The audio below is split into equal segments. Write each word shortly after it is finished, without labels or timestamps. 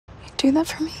do that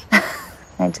for me?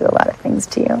 I do a lot of things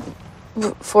to you.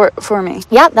 For me?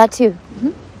 Yeah, that too.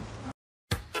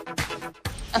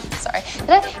 Oh, sorry. Did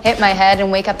I hit my head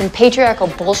and wake up in patriarchal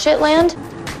bullshit land?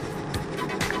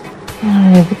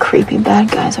 Any of the creepy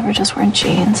bad guys ever just wearing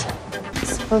jeans?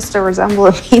 It's supposed to resemble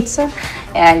a pizza?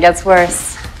 Yeah, it gets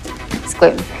worse. It's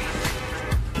gluten-free.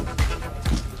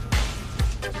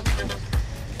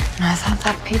 I thought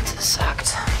that pizza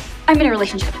sucked. I'm in a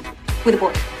relationship with a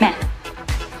boy, man.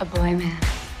 A boy man.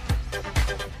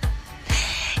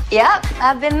 Yep,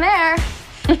 I've been there.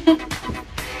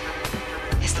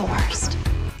 It's the worst.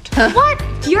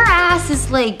 What? Your ass is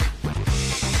like...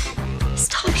 It's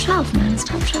top shelf, man. It's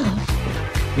top shelf.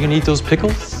 You gonna eat those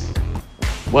pickles?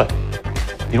 What?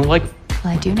 You don't like?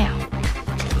 Well, I do now.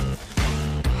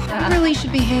 I really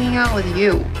should be hanging out with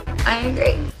you. I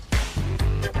agree.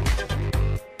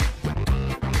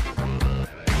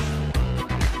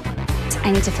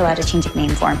 I need to fill out a change of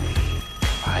name form.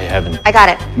 I haven't. I got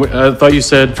it. Wait, I thought you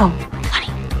said. Phone.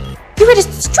 Honey. You had a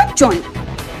strip joint.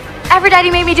 Aphrodite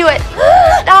made me do it.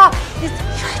 Stop.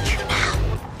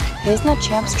 Isn't that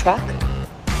Champ's truck?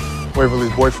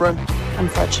 Waverly's boyfriend?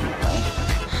 Unfortunately.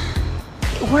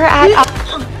 We're at.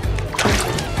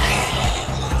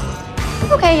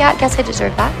 Okay, yeah, I guess I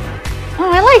deserve that.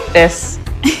 Oh, I like this.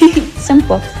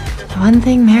 Simple. One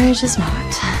thing marriage is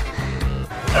not.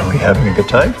 Are we having a good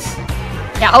time?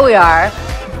 Yeah, we are.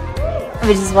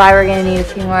 Which is why we're gonna need a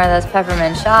few more of those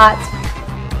peppermint shots.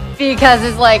 Because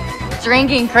it's like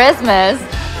drinking Christmas.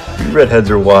 You redheads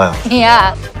are wild.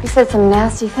 Yeah. You said some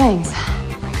nasty things.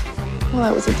 Well,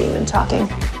 that was a demon talking.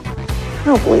 I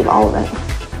don't believe all of it.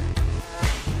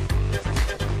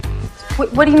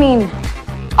 What do you mean,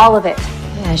 all of it?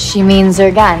 Yeah, she means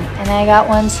her gun. And I got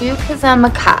one too, because I'm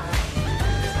a cop.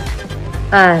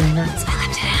 Nuts. I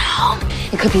left it at home.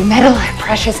 It could be metal and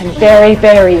precious and very,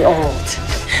 very old.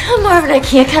 I'm more of an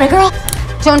IKEA kind of girl.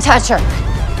 Don't touch her.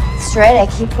 Straight, I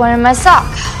keep one in my sock.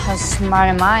 How smart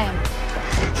am I?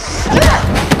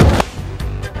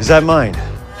 Is that mine?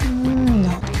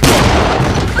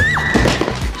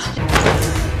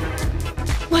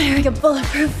 Wearing a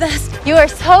bulletproof vest. You are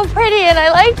so pretty and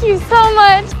I like you so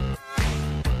much.